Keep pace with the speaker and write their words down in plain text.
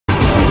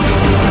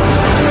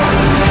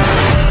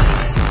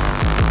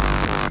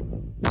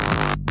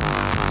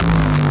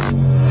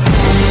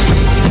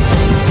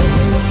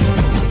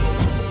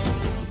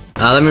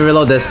Let me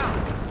reload this.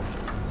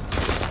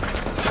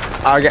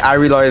 I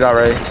reloaded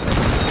already.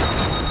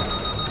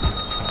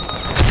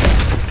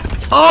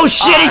 Oh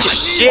shit!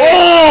 Shit!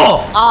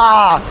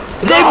 Oh!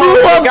 They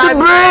blew up the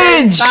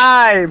bridge!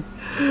 Time.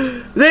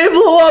 They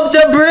blew up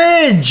the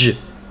bridge!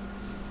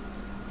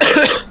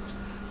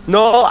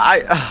 No,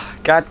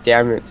 God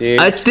damn it, dude.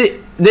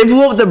 They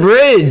blew up the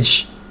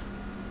bridge!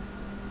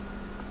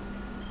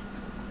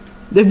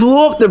 They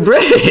blew up the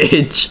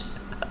bridge!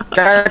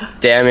 God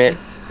damn it.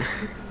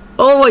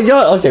 Oh my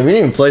god, okay, we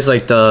didn't even place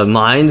like the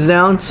mines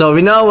down, so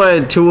we know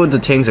where 2 of the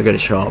tanks are gonna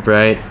show up,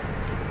 right?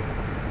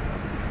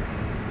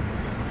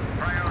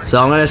 So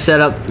I'm gonna set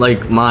up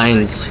like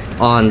mines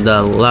on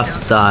the left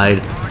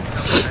side.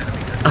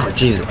 Oh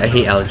Jesus, I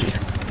hate allergies.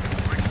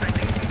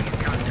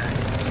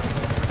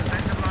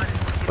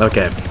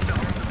 Okay.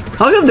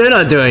 How come they're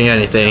not doing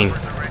anything?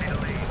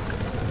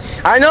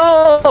 I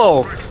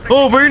know!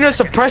 Oh, we're gonna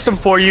suppress them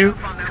for you.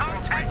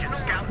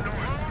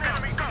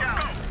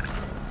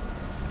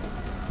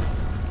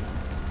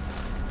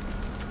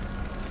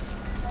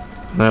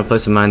 I'm gonna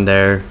place a mine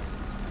there.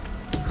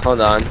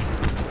 Hold on.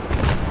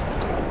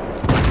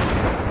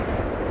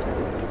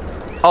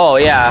 Oh,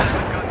 yeah.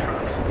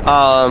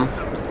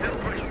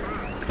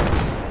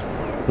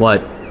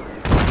 What?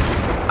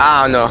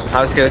 I don't know. I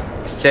was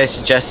gonna say a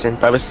suggestion,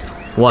 but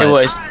What? It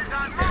was.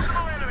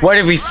 What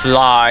if we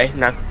fly?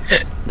 Now,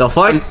 The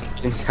fuck?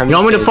 I'm You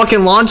want me to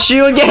fucking launch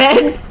you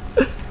again?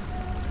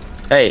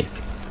 Hey,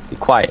 be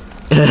quiet.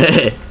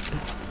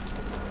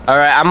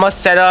 Alright, I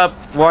must set up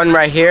one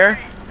right here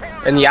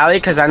in the alley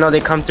because I know they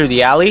come through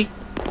the alley.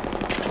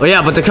 Oh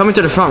yeah, but they're coming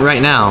to the front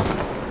right now.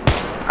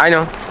 I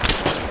know.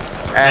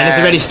 And it's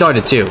already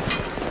started too.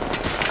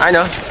 I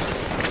know.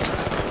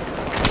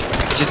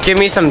 Just give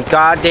me some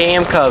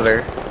goddamn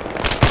cover.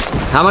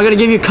 How am I gonna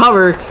give you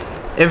cover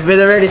if it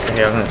already started?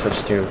 Here, I'm gonna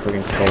switch to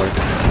freaking controller.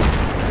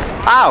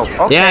 Ow!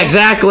 Okay. Yeah,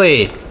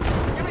 exactly!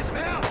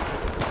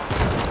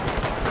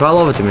 Crawl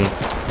over to me.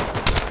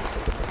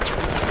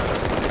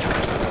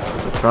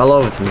 Crawl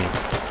over to me.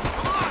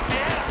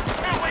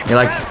 You're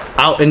like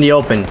out in the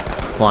open,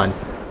 Juan.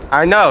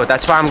 I know,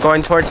 that's why I'm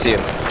going towards you.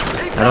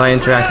 How do I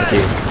interact with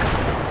you?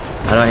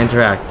 How do I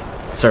interact?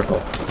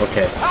 Circle.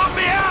 Okay. Help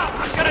me out!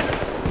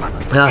 I'm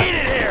gonna eat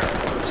it here.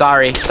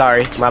 Sorry,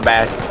 my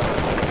bad.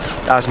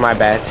 That was my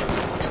bad.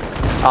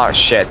 Oh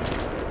shit.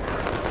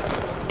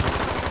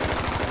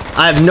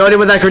 I have no idea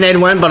where that grenade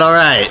went, but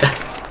alright.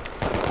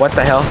 What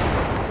the hell?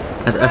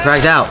 I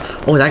fragged out.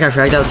 Oh, that guy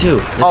fragged out too.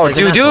 This Oh, guy's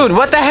an asshole. dude,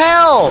 what the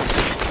hell?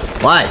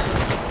 What?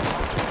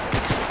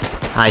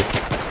 Hi.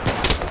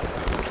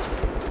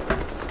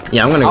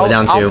 Yeah, I'm gonna go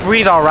down too. I'll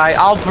breathe, alright.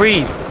 I'll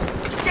breathe.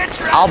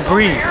 I'll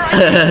breathe.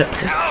 I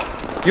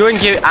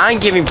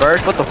ain't giving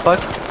birth. What the fuck?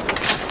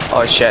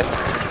 Oh shit.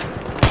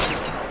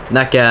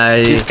 That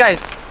guy. These guys.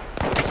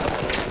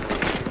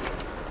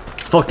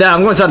 Fuck that!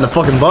 I'm going inside the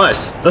fucking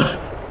bus.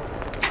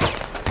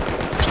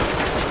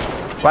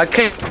 Why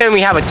couldn't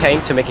we have a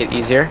tank to make it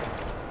easier?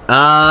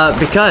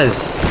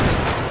 Because.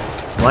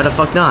 Why the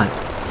fuck not?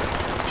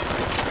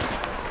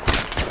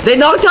 They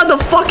knocked out the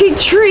fucking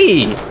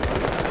tree!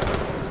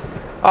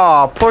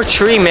 Oh, poor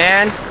tree,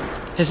 man.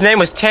 His name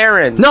was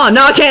Terrence. No,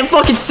 now I can't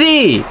fucking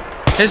see!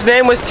 His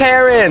name was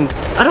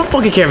Terrence. I don't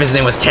fucking care if his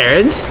name was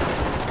Terrence.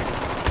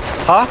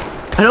 Huh?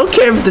 I don't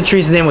care if the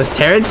tree's name was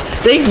Terrence.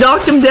 They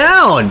knocked him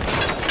down!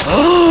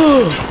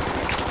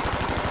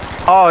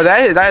 Oh,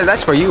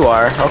 that's where you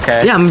are.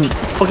 Okay. Yeah, I'm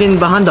fucking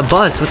behind the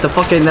bus with the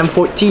fucking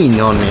M14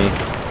 on me.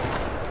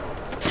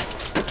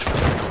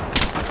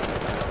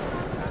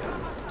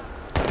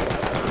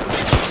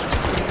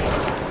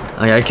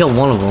 Okay, I killed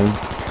one of them.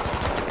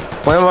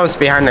 One of them's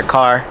behind the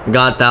car.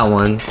 Got that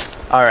one.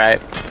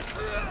 Alright.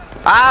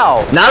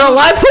 Ow! Now the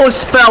light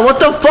post fell! What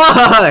the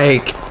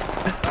fuck?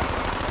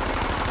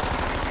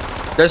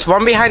 There's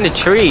one behind the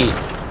tree.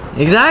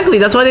 Exactly,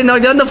 that's why they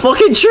knocked down the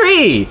fucking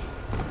tree!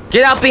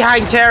 Get out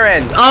behind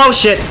Terrence! Oh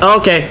shit,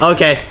 okay.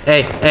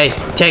 Hey,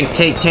 tank.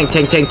 I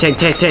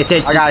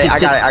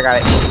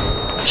got it.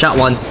 Shot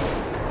one.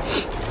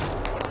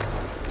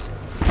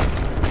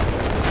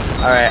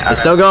 Alright, It's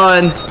still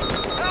going.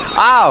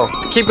 Ow!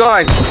 Keep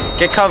going.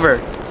 Get cover.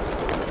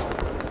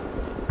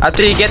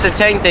 After you get the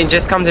tank thing,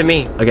 just come to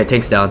me. Okay,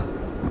 tank's down.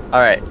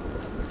 Alright.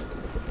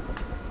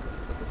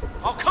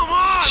 Oh, come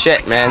on!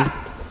 Shit, man.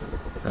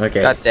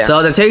 Okay, Goddamn.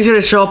 so the tank's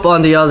gonna show up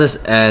on the other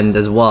end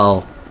as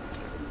well.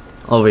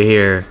 Over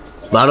here.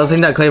 But I don't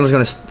think that claim was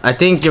gonna... I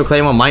think your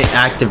claymore might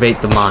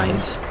activate the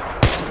mines.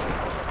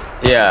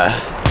 Yeah.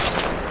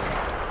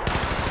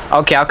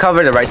 Okay, I'll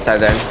cover the right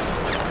side then.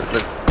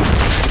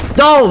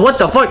 No, what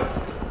the fuck?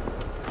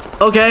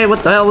 Okay,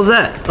 what the hell was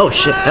that? Oh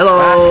shit,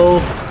 hello.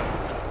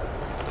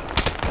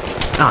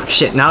 Oh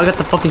shit, now I got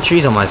the fucking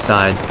trees on my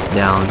side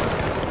down.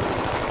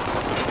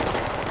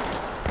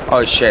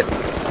 Oh shit.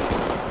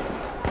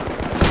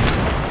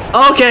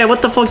 Okay,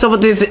 what the fuck's up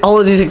with all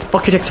of these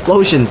fucking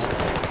explosions?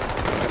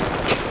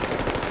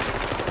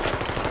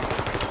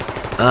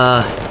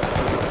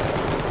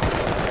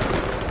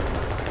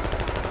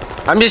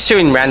 I'm just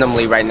shooting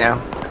randomly right now.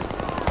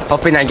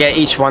 Hoping I get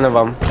each one of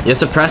them. You're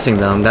suppressing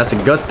them. That's a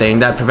good thing.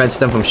 That prevents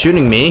them from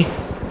shooting me.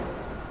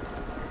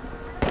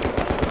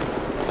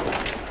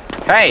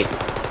 Hey!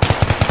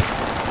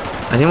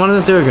 I didn't want them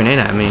to throw a grenade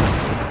at me.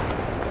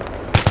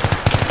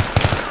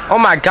 Oh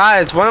my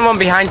god, is one of them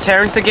behind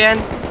Terrence again?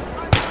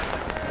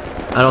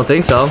 I don't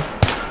think so.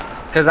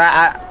 Cause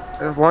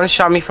one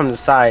shot me from the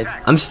side.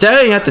 I'm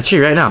staring at the tree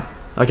right now.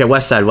 Okay,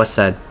 west side, west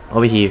side.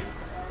 Over here.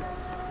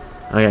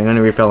 Okay, I'm gonna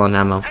refill on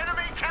ammo.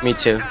 Me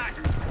too.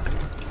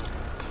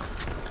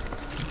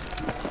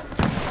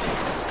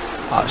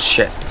 Oh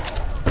shit.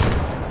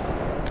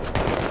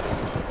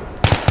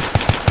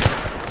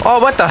 Oh,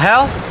 what the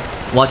hell?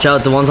 Watch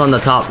out, the ones on the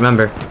top,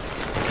 remember.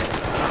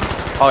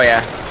 Oh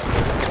yeah.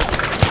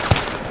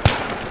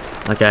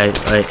 Okay,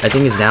 wait, I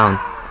think he's down.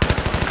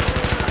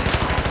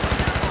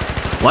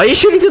 Why are you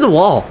shooting to the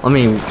wall? I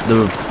mean,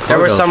 the cargo. There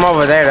were some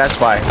over there, that's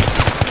why.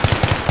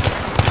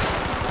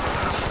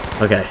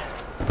 Okay.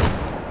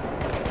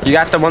 You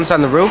got the ones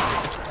on the roof?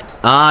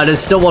 There's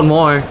still one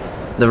more.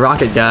 The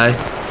rocket guy.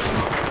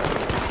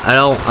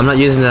 I'm not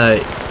using the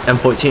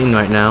M14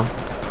 right now.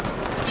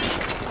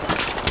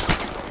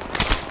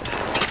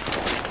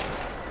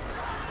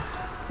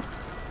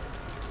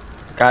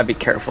 Gotta be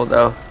careful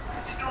though.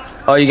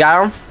 Oh, you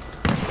got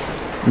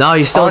him? No,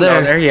 he's still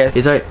there. No, there he is.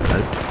 He's right.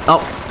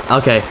 Oh,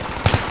 okay.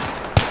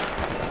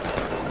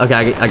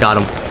 Okay, I got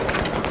him.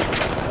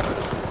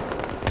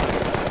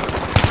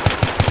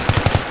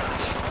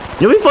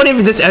 It'd be funny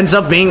if this ends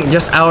up being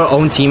just our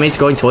own teammates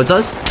going towards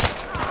us.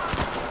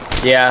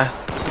 Yeah.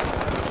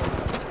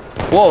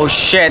 Whoa,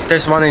 shit,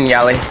 there's one in the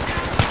alley.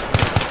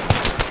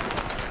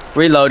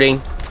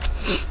 Reloading.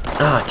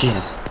 Ah,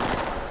 Jesus.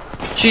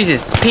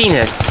 Jesus,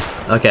 penis.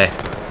 Okay.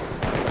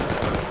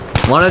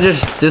 Wanna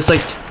just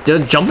like, they're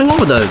jumping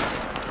over the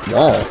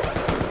wall.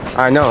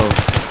 I know.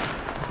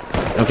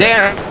 Okay.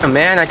 Damn,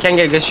 man, I can't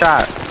get a good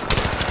shot.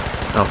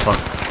 Oh,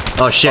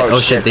 fuck. Oh, shit. Oh,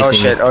 shit. They Oh,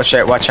 see shit. me. Oh,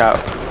 shit. Watch out.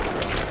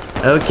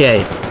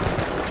 Okay.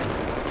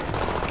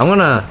 I'm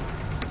gonna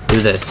do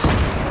this.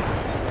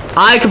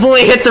 I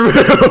completely hit the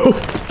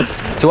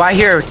roof. Do I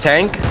hear a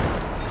tank?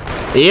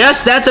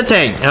 Yes, that's a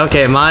tank.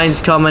 Okay,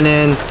 mine's coming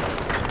in.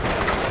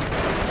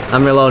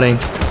 I'm reloading.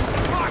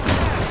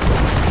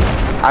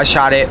 I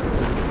shot it.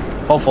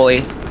 Hopefully.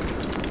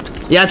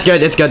 Yeah, it's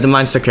good. It's good. The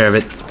mines took care of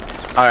it.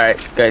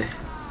 Alright, good.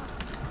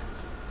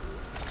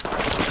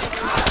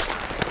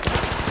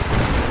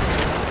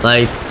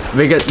 Like,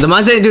 because the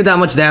mines didn't do that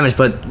much damage,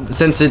 but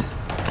since it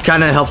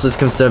kind of helps us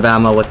conserve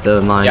ammo with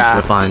the mines, Yeah.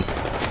 we're fine.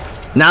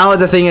 Now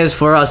the thing is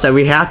for us that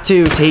we have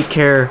to take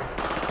care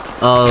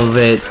of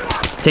it.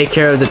 Take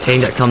care of the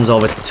tank that comes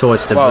over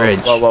towards the bridge.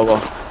 Whoa, whoa, whoa.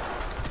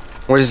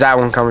 Where's that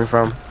one coming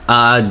from?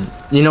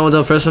 You know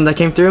the first one that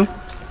came through?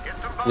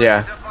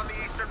 Yeah.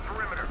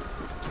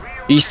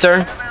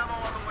 Eastern?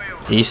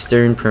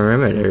 Eastern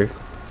perimeter.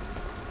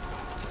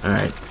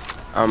 Alright.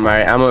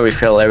 Alright, I'm gonna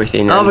refill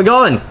everything Oh, then. we're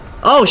going!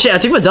 Oh shit, I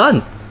think we're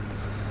done.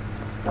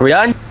 Are we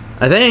done?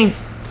 I think.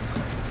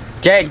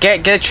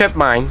 Get a trip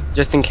mine,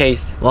 just in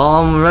case. Well,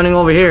 I'm running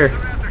over here.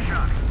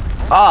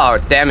 Oh,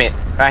 damn it.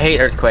 I hate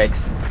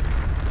earthquakes.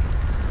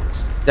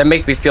 That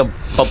make me feel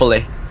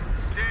bubbly.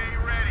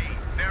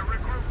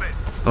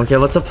 Okay,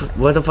 what's up?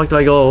 What the fuck do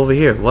I go over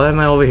here? What am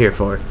I over here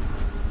for?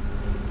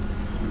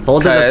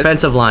 Hold the 'Cause-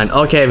 defensive line.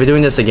 Okay, we're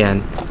doing this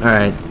again.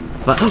 Alright.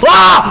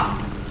 Ah!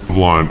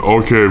 Line.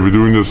 Okay, we're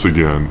doing this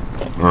again.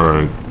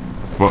 Alright.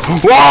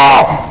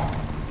 Ah!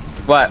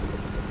 What?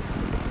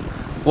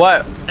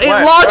 What? It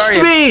What? launched Where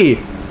are you? me!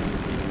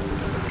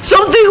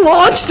 Something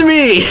launched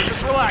me!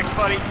 Just relax,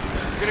 buddy.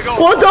 Gonna go.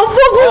 What the fuck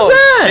was Oh,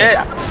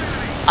 that?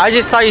 shit. I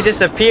just saw you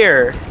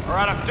disappear. All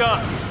right, I'm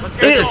done. Let's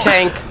get There's a going.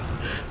 tank.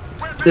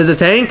 There's a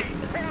tank?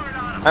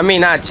 I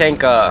mean, not a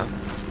tank,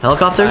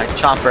 Helicopter?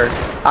 chopper.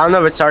 I don't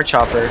know if it's our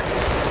chopper.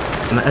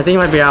 I think it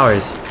might be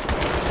ours.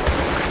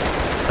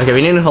 Okay,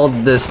 we need to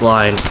hold this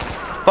line.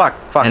 Fuck,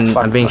 And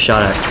fuck. I'm being fuck.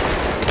 shot at.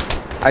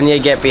 I need to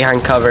get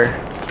behind cover.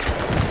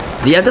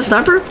 Do you have the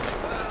sniper?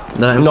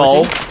 The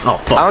No. M14? Oh, I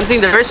fuck. don't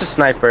think there is a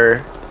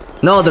sniper.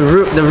 No, the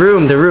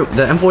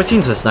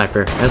M14's a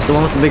sniper. That's the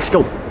one with the big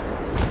scope.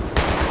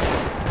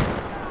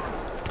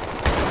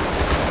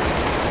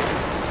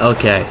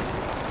 Okay.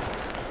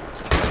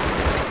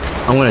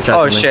 I'm gonna try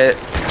Oh, something. shit.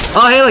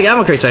 Oh, hey, look,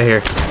 ammo crates right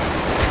here.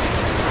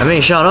 I'm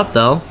being shot up,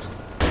 though.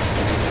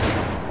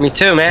 Me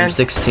too, man.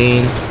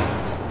 M16.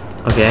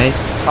 Okay.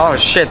 Oh,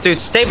 shit, dude.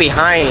 Stay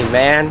behind,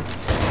 man.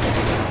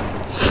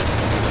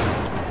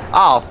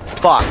 Oh,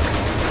 fuck.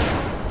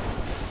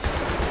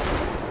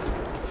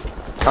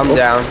 I'm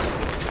down.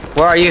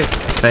 Where are you?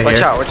 Right Watch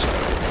here. out.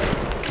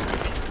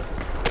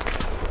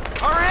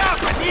 Hurry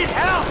up! I need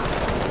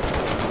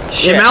help.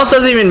 Shit. Your mouth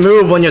doesn't even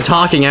move when you're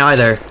talking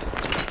either.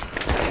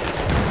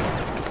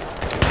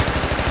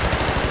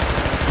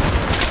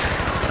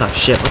 Oh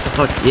shit, what the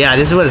fuck? Yeah,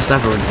 this is where the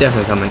sniper was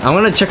definitely coming. I'm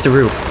gonna check the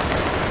roof.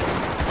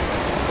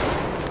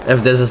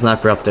 If there's a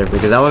sniper up there,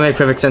 because that would make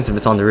perfect sense if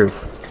it's on the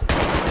roof.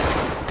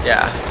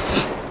 Yeah.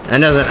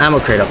 And there's an ammo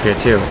crate up here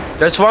too.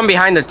 There's one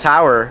behind the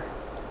tower.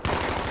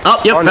 Oh,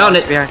 yep, Oh, no, found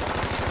it's it. behind.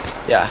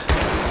 Yeah.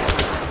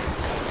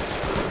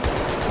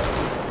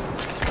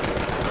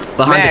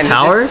 behind Man, the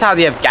tower? this is how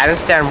the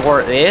Afghanistan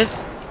war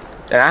is.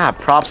 Then I have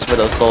props for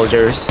those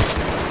soldiers.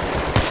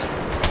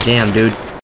 Damn, dude.